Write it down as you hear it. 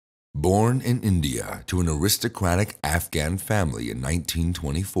Born in India to an aristocratic Afghan family in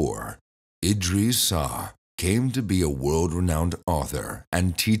 1924, Idris Shah came to be a world-renowned author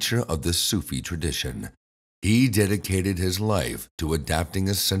and teacher of the Sufi tradition. He dedicated his life to adapting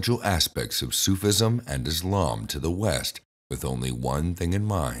essential aspects of Sufism and Islam to the West with only one thing in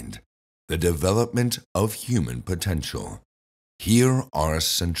mind: the development of human potential. Here are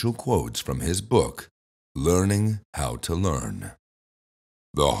essential quotes from his book, Learning How to Learn.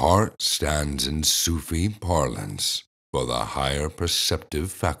 The heart stands in Sufi parlance for the higher perceptive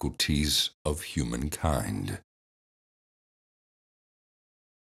faculties of humankind.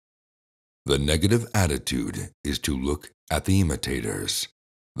 The negative attitude is to look at the imitators.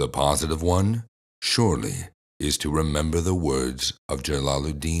 The positive one, surely, is to remember the words of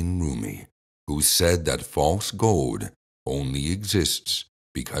Jalaluddin Rumi, who said that false gold only exists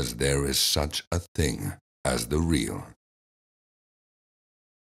because there is such a thing as the real.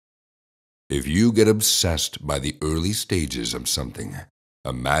 If you get obsessed by the early stages of something,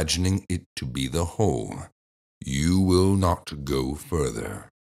 imagining it to be the whole, you will not go further.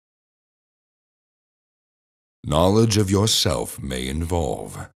 Knowledge of yourself may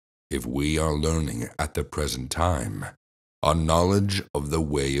involve, if we are learning at the present time, a knowledge of the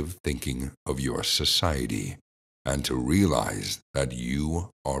way of thinking of your society, and to realize that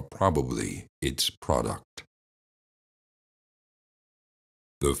you are probably its product.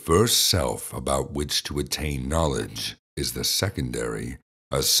 The first self about which to attain knowledge is the secondary,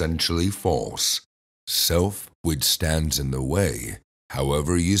 essentially false, self which stands in the way.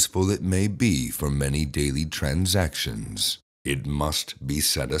 However useful it may be for many daily transactions, it must be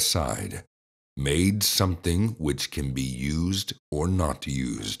set aside, made something which can be used or not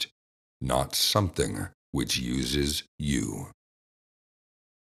used, not something which uses you.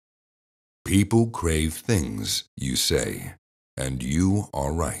 People crave things, you say, and you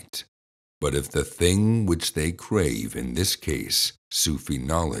are right. But if the thing which they crave, in this case, Sufi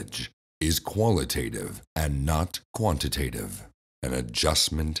knowledge, is qualitative and not quantitative, an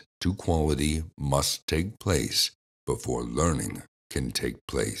adjustment to quality must take place before learning can take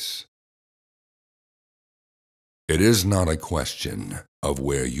place. It is not a question of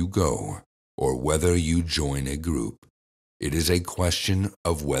where you go or whether you join a group. It is a question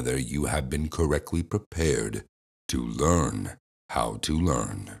of whether you have been correctly prepared to learn how to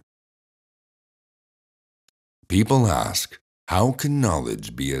learn. People ask, how can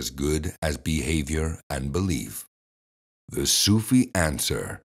knowledge be as good as behavior and belief? The Sufi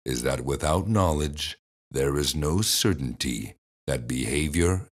answer is that without knowledge, there is no certainty that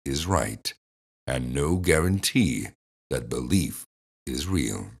behavior is right, and no guarantee that belief is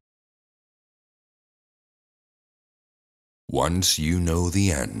real. Once you know the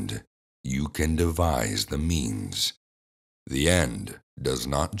end, you can devise the means. The end does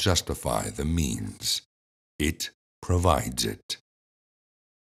not justify the means. It provides it.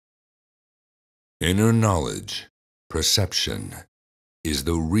 Inner knowledge, perception, is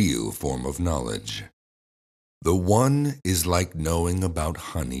the real form of knowledge. The one is like knowing about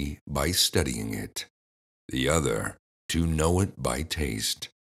honey by studying it. The other, to know it by taste.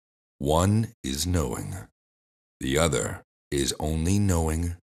 One is knowing. The other is only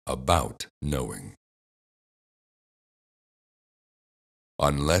knowing about knowing.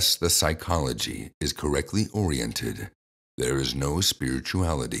 Unless the psychology is correctly oriented, there is no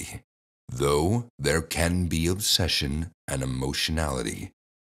spirituality, though there can be obsession and emotionality,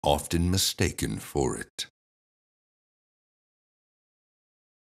 often mistaken for it.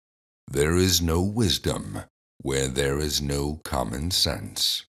 There is no wisdom where there is no common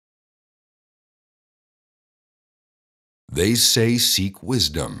sense. They say seek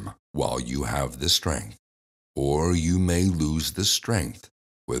wisdom while you have the strength, or you may lose the strength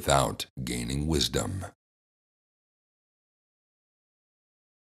without gaining wisdom.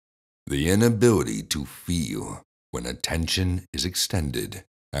 The inability to feel when attention is extended,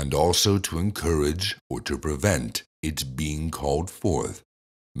 and also to encourage or to prevent its being called forth,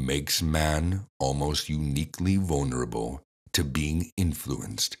 makes man almost uniquely vulnerable to being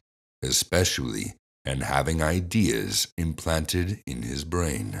influenced, especially in having ideas implanted in his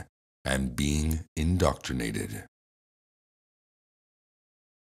brain and being indoctrinated.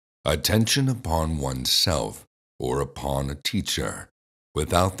 Attention upon oneself or upon a teacher,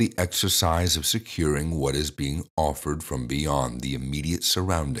 without the exercise of securing what is being offered from beyond the immediate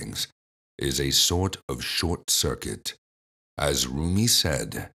surroundings, is a sort of short circuit. As Rumi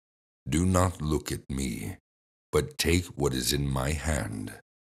said, "Do not look at me, but take what is in my hand."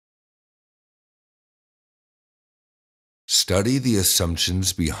 Study the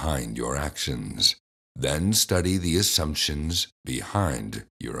assumptions behind your actions. Then study the assumptions behind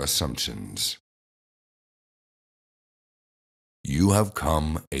your assumptions. You have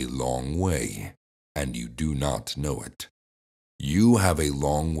come a long way, and you do not know it. You have a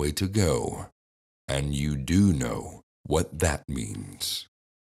long way to go, and you do know what that means.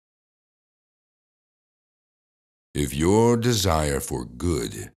 If your desire for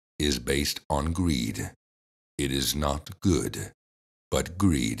good is based on greed, it is not good, but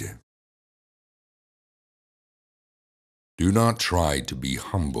greed. Do not try to be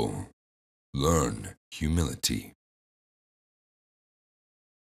humble. Learn humility.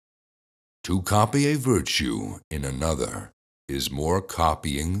 To copy a virtue in another is more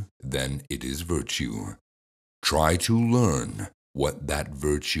copying than it is virtue. Try to learn what that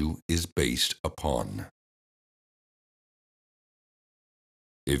virtue is based upon.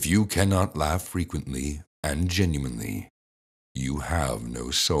 If you cannot laugh frequently and genuinely, you have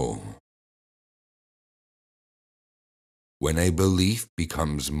no soul. When a belief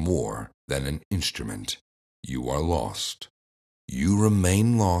becomes more than an instrument, you are lost. You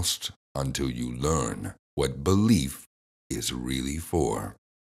remain lost until you learn what belief is really for.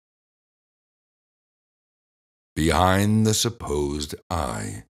 Behind the supposed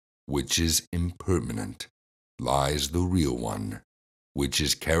I, which is impermanent, lies the real one, which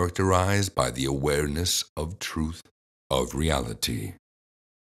is characterized by the awareness of truth, of reality.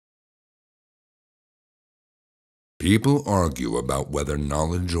 People argue about whether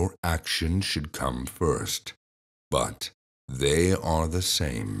knowledge or action should come first, but they are the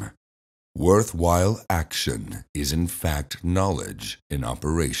same. Worthwhile action is in fact knowledge in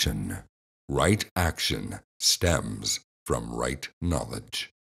operation. Right action stems from right knowledge.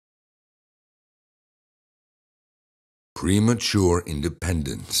 Premature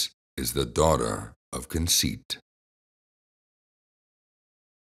independence is the daughter of conceit.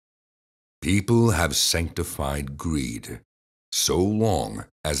 People have sanctified greed so long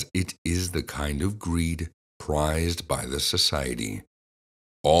as it is the kind of greed prized by the society.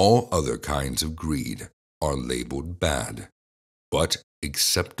 All other kinds of greed are labeled bad, but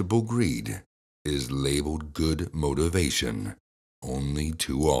acceptable greed is labeled good motivation only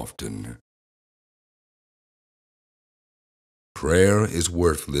too often. Prayer is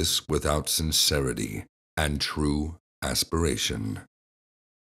worthless without sincerity and true aspiration.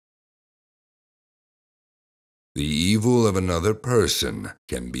 The evil of another person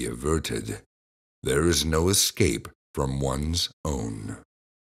can be averted. There is no escape from one's own.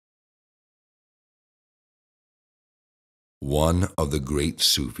 One of the great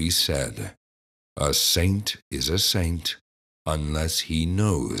Sufis said, "A saint is a saint unless he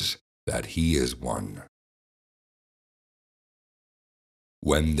knows that he is one."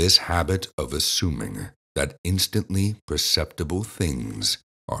 When this habit of assuming that instantly perceptible things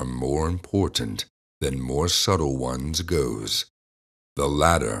are more important than more subtle ones goes, the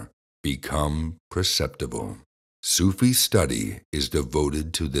latter become perceptible. Sufi study is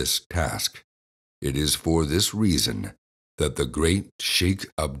devoted to this task. It is for this reason that the great Sheikh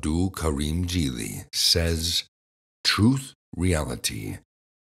Abdul Karim Jili says, "Truth, reality,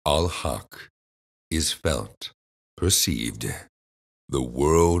 al-haq, is felt, perceived. The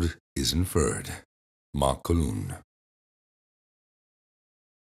world is inferred, makulun."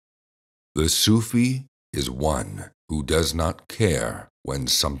 The Sufi is one who does not care when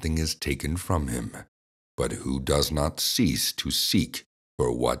something is taken from him, but who does not cease to seek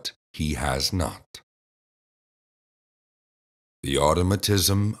for what he has not. The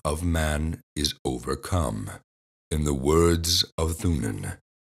automatism of man is overcome, in the words of Thunen,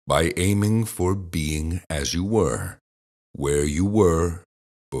 by aiming for being as you were, where you were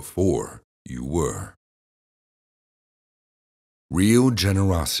before you were. Real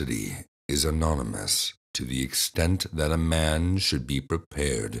generosity is anonymous to the extent that a man should be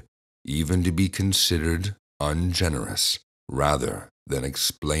prepared even to be considered ungenerous rather than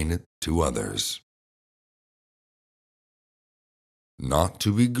explain it to others. Not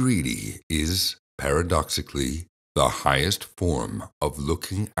to be greedy is, paradoxically, the highest form of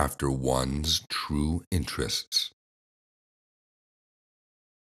looking after one's true interests.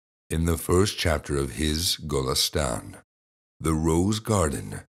 In the first chapter of his Golestan, The Rose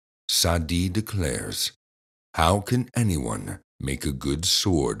Garden, Sadi declares, "How can anyone make a good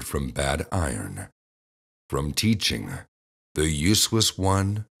sword from bad iron? From teaching, the useless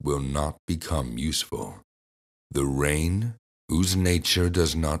one will not become useful. The rain, whose nature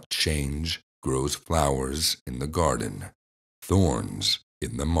does not change, grows flowers in the garden, thorns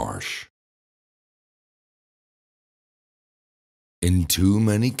in the marsh." In too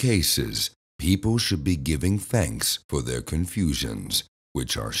many cases, people should be giving thanks for their confusions,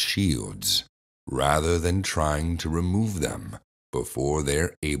 which are shields, rather than trying to remove them before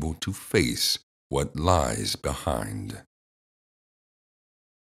they're able to face what lies behind.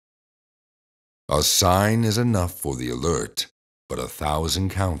 A sign is enough for the alert, but 1,000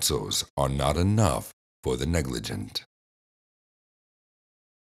 counsels are not enough for the negligent.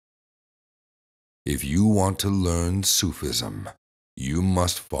 If you want to learn Sufism, you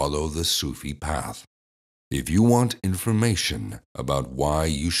must follow the Sufi path. If you want information about why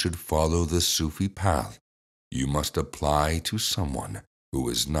you should follow the Sufi path, you must apply to someone who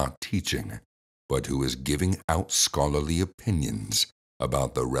is not teaching, but who is giving out scholarly opinions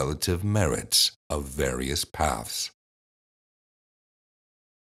about the relative merits of various paths.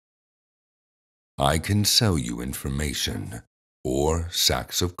 I can sell you information or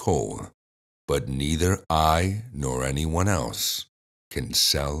sacks of coal, but neither I nor anyone else can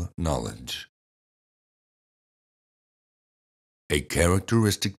sell knowledge. A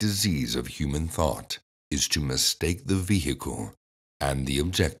characteristic disease of human thought is to mistake the vehicle and the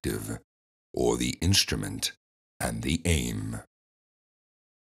objective, or the instrument and the aim.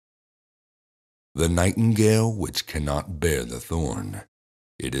 The nightingale which cannot bear the thorn,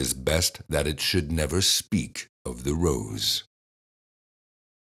 it is best that it should never speak of the rose.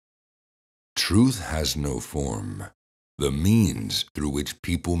 Truth has no form. The means through which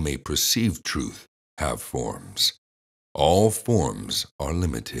people may perceive truth have forms. All forms are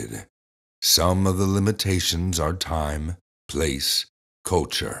limited. Some of the limitations are time, place,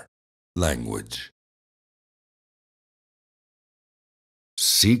 culture, language.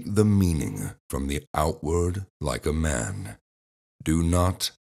 Seek the meaning from the outward like a man. Do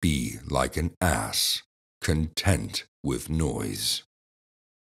not be like an ass, content with noise.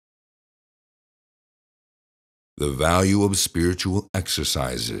 The value of spiritual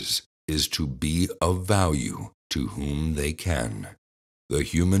exercises is to be of value to whom they can. The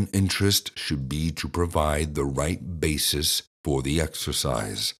human interest should be to provide the right basis for the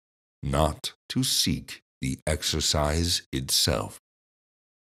exercise, not to seek the exercise itself.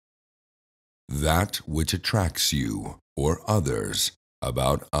 That which attracts you or others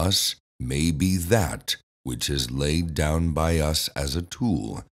about us may be that which is laid down by us as a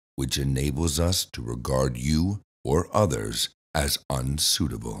tool which enables us to regard you or others as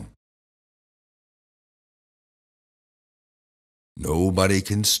unsuitable. Nobody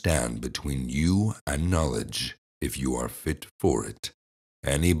can stand between you and knowledge if you are fit for it.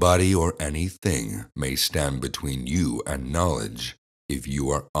 Anybody or anything may stand between you and knowledge if you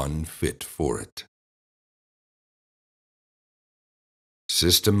are unfit for it.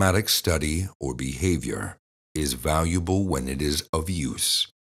 Systematic study or behavior is valuable when it is of use.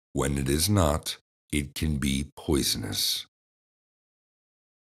 When it is not, it can be poisonous.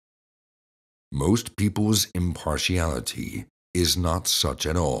 Most people's impartiality is not such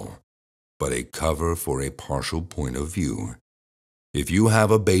at all, but a cover for a partial point of view. If you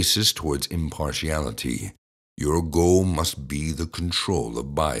have a basis towards impartiality, your goal must be the control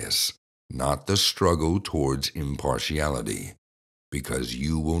of bias, not the struggle towards impartiality, because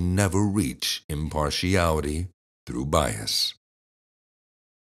you will never reach impartiality through bias.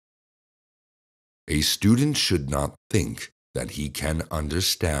 A student should not think that he can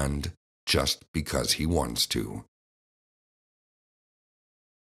understand just because he wants to.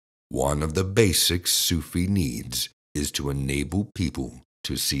 One of the basic Sufi needs is to enable people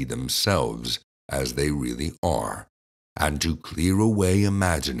to see themselves as they really are, and to clear away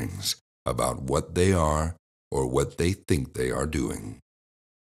imaginings about what they are or what they think they are doing.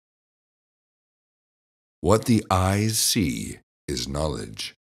 What the eyes see is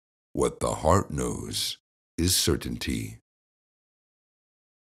knowledge. What the heart knows is certainty.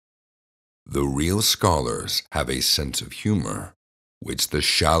 The real scholars have a sense of humor, which the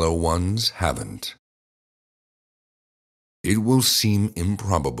shallow ones haven't. It will seem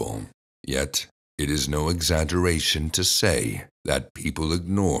improbable, yet it is no exaggeration to say that people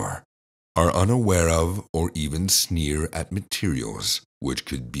ignore, are unaware of, or even sneer at materials which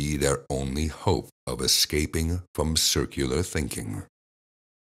could be their only hope of escaping from circular thinking.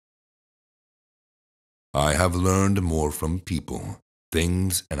 I have learned more from people,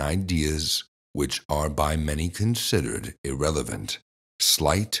 things, and ideas which are by many considered irrelevant,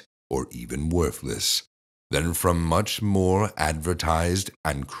 slight, or even worthless, than from much more advertised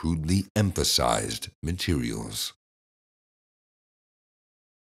and crudely emphasized materials.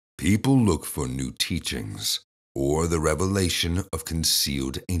 People look for new teachings, or the revelation of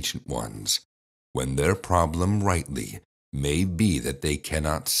concealed ancient ones, when their problem rightly may be that they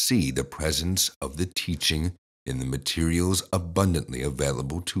cannot see the presence of the teaching in the materials abundantly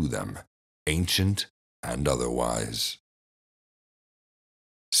available to them, ancient and otherwise.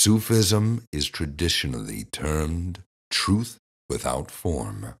 Sufism is traditionally termed truth without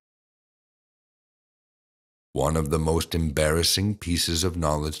form. One of the most embarrassing pieces of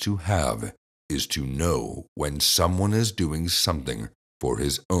knowledge to have is to know when someone is doing something for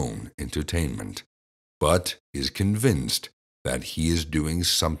his own entertainment, but is convinced that he is doing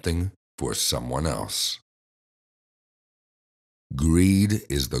something for someone else. Greed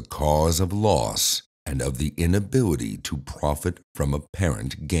is the cause of loss and of the inability to profit from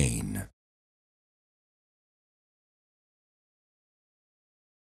apparent gain.